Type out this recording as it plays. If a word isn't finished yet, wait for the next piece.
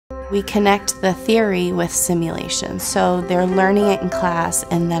We connect the theory with simulation, so they're learning it in class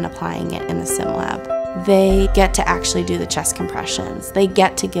and then applying it in the sim lab. They get to actually do the chest compressions. They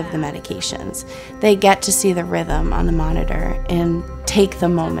get to give the medications. They get to see the rhythm on the monitor and take the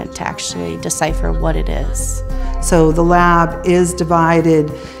moment to actually decipher what it is. So the lab is divided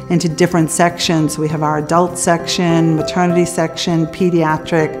into different sections. We have our adult section, maternity section,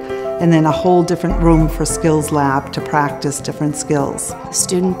 pediatric, and then a whole different room for skills lab to practice different skills. The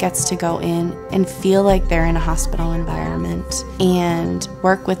student gets to go in and feel like they're in a hospital environment and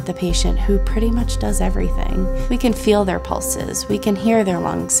work with the patient who pretty much does everything. We can feel their pulses, we can hear their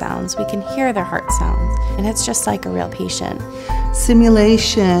lung sounds, we can hear their heart sounds, and it's just like a real patient.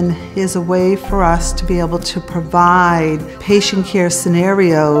 Simulation is a way for us to be able to provide patient care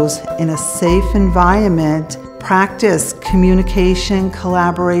scenarios in a safe environment, practice communication,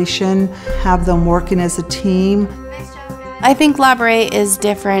 collaboration, have them working as a team. I think Labouré is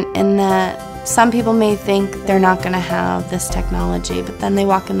different in that some people may think they're not going to have this technology, but then they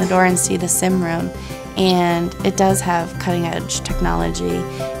walk in the door and see the sim room, and it does have cutting-edge technology,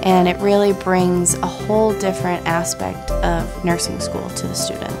 and it really brings a whole different aspect of nursing school to the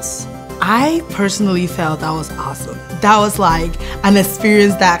students. I personally felt that was awesome. That was like an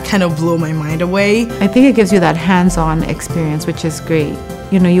experience that kind of blew my mind away. I think it gives you that hands-on experience, which is great.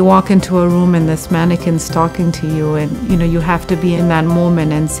 You know, you walk into a room and this mannequin's talking to you, and you know, you have to be in that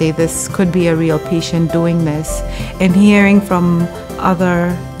moment and say, this could be a real patient doing this. And hearing from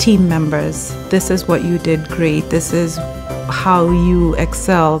other team members, this is what you did great, this is how you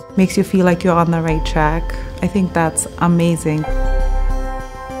excel, makes you feel like you're on the right track. I think that's amazing.